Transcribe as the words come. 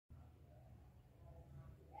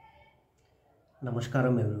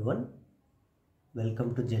Namaskaram everyone.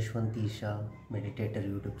 Welcome to Isha Meditator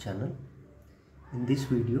YouTube channel. In this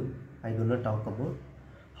video, I'm gonna talk about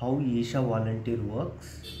how Isha volunteer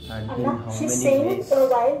works and in how she's many saying ways.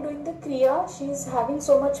 while doing the Kriya, she's having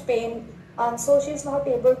so much pain and so she's not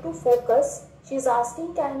able to focus. She's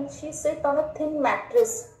asking, can she sit on a thin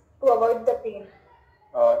mattress to avoid the pain?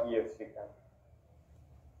 Yes, she can.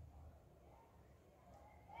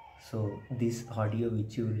 So this audio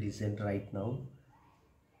which you listen right now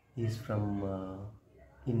is from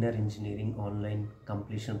Inner Engineering online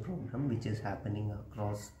completion program which is happening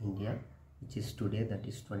across India, which is today, that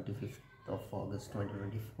is 25th of August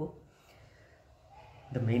 2024.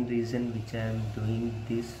 The main reason which I am doing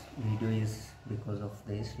this video is because of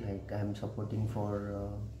this, like I am supporting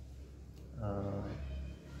for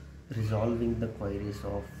resolving the queries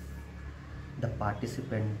of the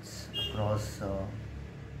participants across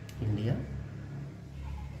India.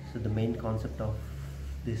 So the main concept of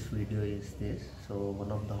this video is this. So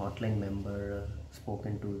one of the hotline member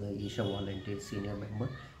spoken to the Isha volunteer senior member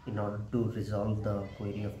in order to resolve the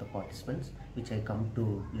query of the participants, which I come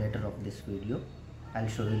to later of this video. I'll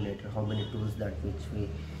show you later how many tools that which we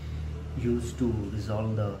use to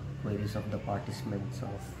resolve the queries of the participants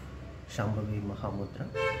of Shambhavi Mahamudra.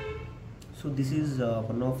 So this is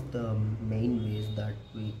one of the main ways that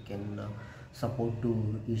we can support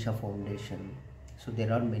to Isha Foundation. So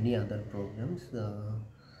there are many other programs.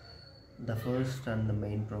 The first and the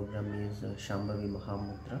main program is Shambhavi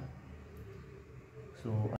Mahamudra.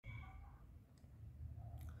 So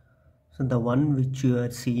the one which you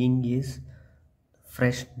are seeing is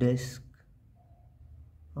Fresh Desk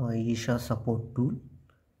Isha support tool.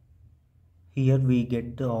 Here we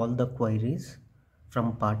get all the queries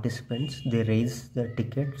from participants. They raise their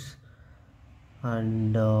tickets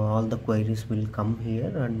and all the queries will come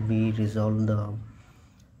here and we resolve the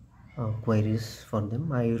queries for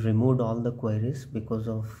them. I removed all the queries because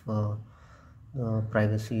of the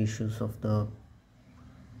privacy issues of the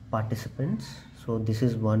participants. So this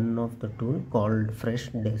is one of the tool called Fresh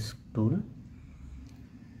Desk tool.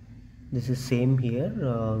 This is same here.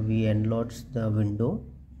 We enlarge the window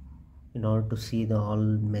in order to see the all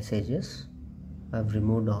messages. I've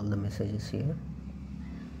removed all the messages here.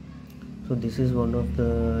 So this is one of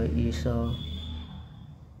the Isha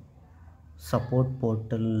support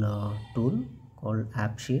portal tool called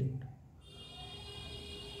AppSheet.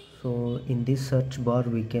 So in this search bar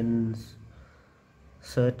we can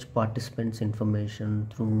search participants information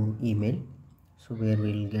through email, so where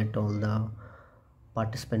we'll get all the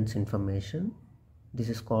participants information. This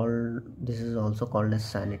is also called as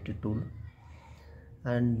sanity tool,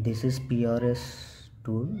 and this is PRS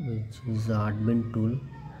tool, which is the admin tool,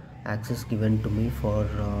 access given to me for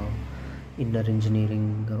Inner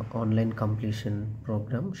Engineering online completion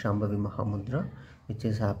program Shambhavi Mahamudra, which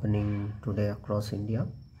is happening today across India.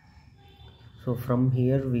 So from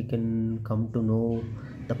here we can come to know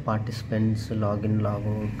the participants login,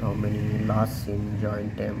 logout, how many last seen,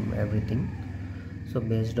 join time, everything. So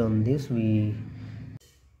based on this, we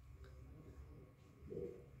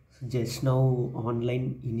just now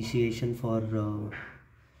online initiation for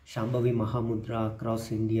Shambhavi Mahamudra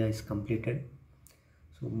across India is completed.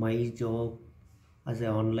 So my job as an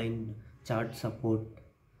online chart support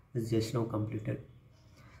is just now completed.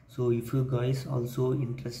 So if you guys also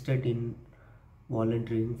interested in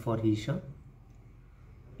volunteering for Isha,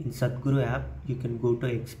 in Sadhguru app you can go to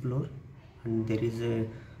explore and there is a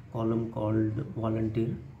column called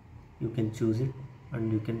volunteer. You can choose it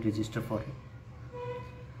and you can register for it.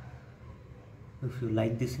 If you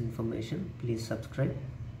like this information, please subscribe.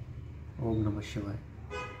 Om Namahshivaya.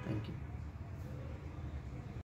 Thank you.